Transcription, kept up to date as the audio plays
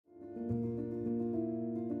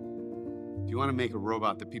you want to make a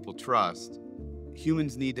robot that people trust,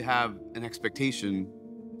 humans need to have an expectation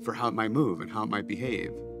for how it might move and how it might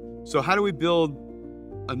behave. So how do we build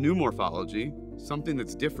a new morphology, something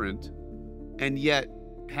that's different, and yet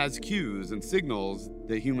has cues and signals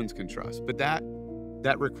that humans can trust? But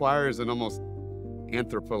that requires an almost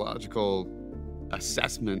anthropological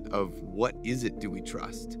assessment of what is it do we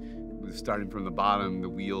trust. Starting from the bottom, the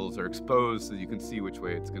wheels are exposed so you can see which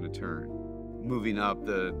way it's going to turn. Moving up,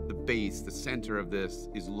 the base, the center of this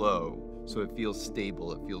is low, so it feels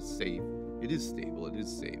stable, it feels safe. It is stable, it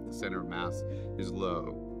is safe. The center of mass is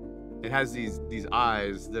low. It has these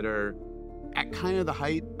eyes that are at kind of the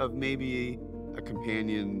height of maybe a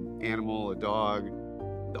companion animal, a dog.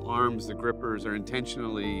 The arms, the grippers are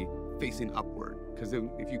intentionally facing upward, because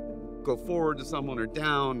if you go forward to someone or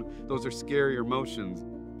down, those are scarier motions.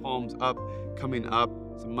 Palms up, coming up,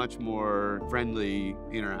 it's a much more friendly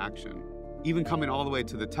interaction. Even coming all the way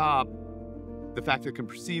to the top, the fact that it can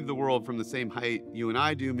perceive the world from the same height you and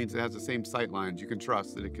I do means it has the same sight lines. You can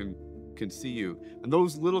trust that it can see you. And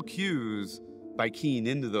those little cues, by keying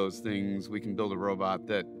into those things, we can build a robot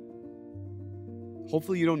that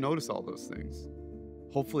hopefully you don't notice all those things.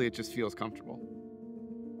 Hopefully it just feels comfortable.